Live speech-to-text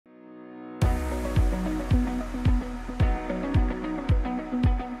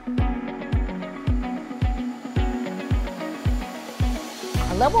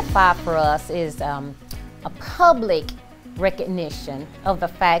Level 5 for us is a public recognition of the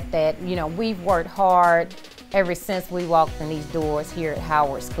fact that, we've worked hard ever since we walked in these doors here at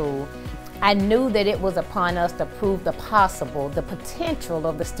Howard School. I knew that it was upon us to prove the possible, the potential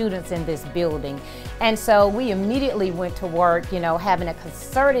of the students in this building. And so we immediately went to work, having a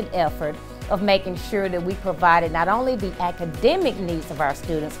concerted effort of making sure that we provided not only the academic needs of our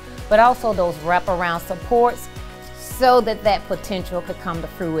students, but also those wraparound supports so that that potential could come to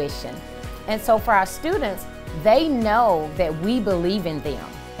fruition. And so for our students, they know that we believe in them,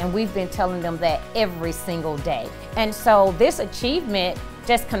 and we've been telling them that every single day. And so this achievement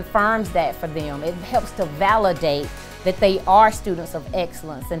just confirms that for them. It helps to validate that they are students of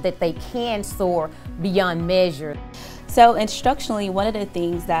excellence and that they can soar beyond measure. So instructionally, one of the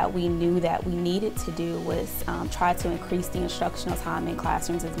things that we knew that we needed to do was try to increase the instructional time in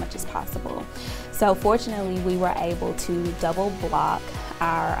classrooms as much as possible. So fortunately, we were able to double block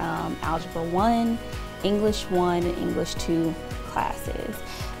our Algebra 1, English 1, and English 2 classes.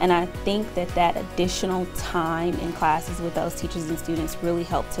 And I think that that additional time in classes with those teachers and students really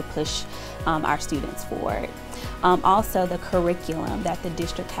helped to push our students forward. Also, the curriculum that the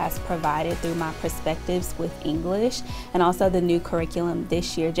district has provided through my perspectives with English, and also the new curriculum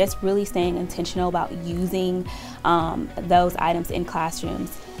this year, just really staying intentional about using those items in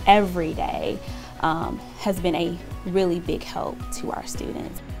classrooms every day has been a really big help to our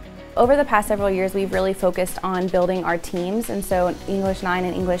students. Over the past several years, we've really focused on building our teams, and so in English 9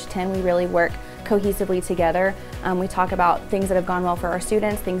 and English 10, we really work cohesively together. We talk about things that have gone well for our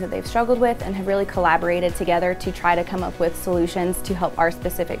students, things that they've struggled with, and have really collaborated together to try to come up with solutions to help our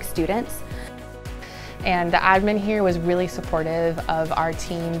specific students. And the admin here was really supportive of our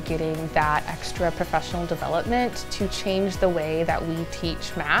team getting that extra professional development to change the way that we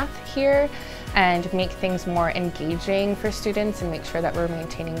teach math here and make things more engaging for students and make sure that we're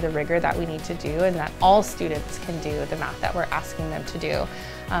maintaining the rigor that we need to do and that all students can do the math that we're asking them to do.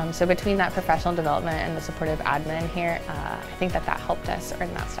 So between that professional development and the supportive admin here, I think that helped us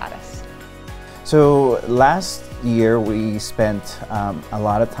earn that status. So last year we spent a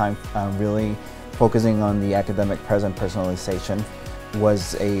lot of time really focusing on the academic present personalization.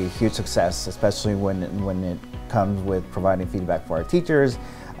 Was a huge success, especially when it comes with providing feedback for our teachers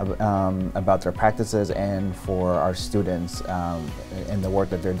about their practices and for our students and the work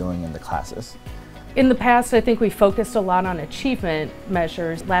that they're doing in the classes. In the past, I think we focused a lot on achievement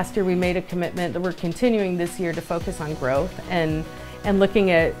measures. Last year we made a commitment that we're continuing this year to focus on growth and looking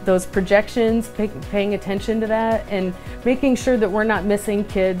at those projections, paying attention to that, and making sure that we're not missing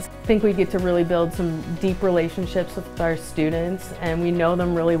kids. I think we get to really build some deep relationships with our students, and we know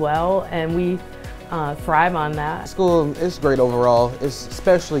them really well, and we thrive on that. School is great overall. It's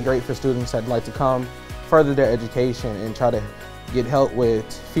especially great for students that like to come further their education and try to get help with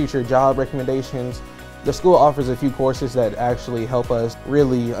future job recommendations. The school offers a few courses that actually help us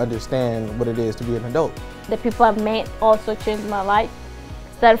really understand what it is to be an adult. The people I've met also changed my life.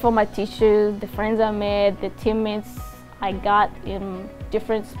 Started from my teachers, the friends I met, the teammates I got in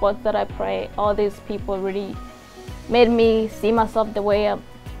different sports that I play. All these people really made me see myself the way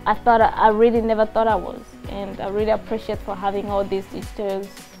I really never thought I was. And I really appreciate for having all these teachers,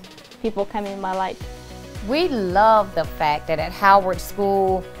 people come in my life. We love the fact that at Howard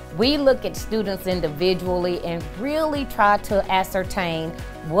School, we look at students individually and really try to ascertain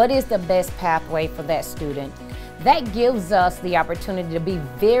what is the best pathway for that student. That gives us the opportunity to be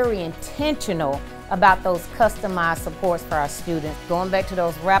very intentional about those customized supports for our students. Going back to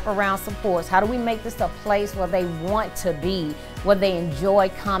those wraparound supports, how do we make this a place where they want to be, where they enjoy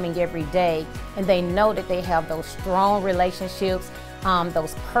coming every day, and they know that they have those strong relationships,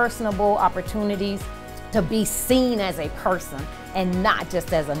 those personable opportunities to be seen as a person and not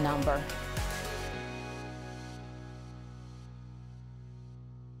just as a number.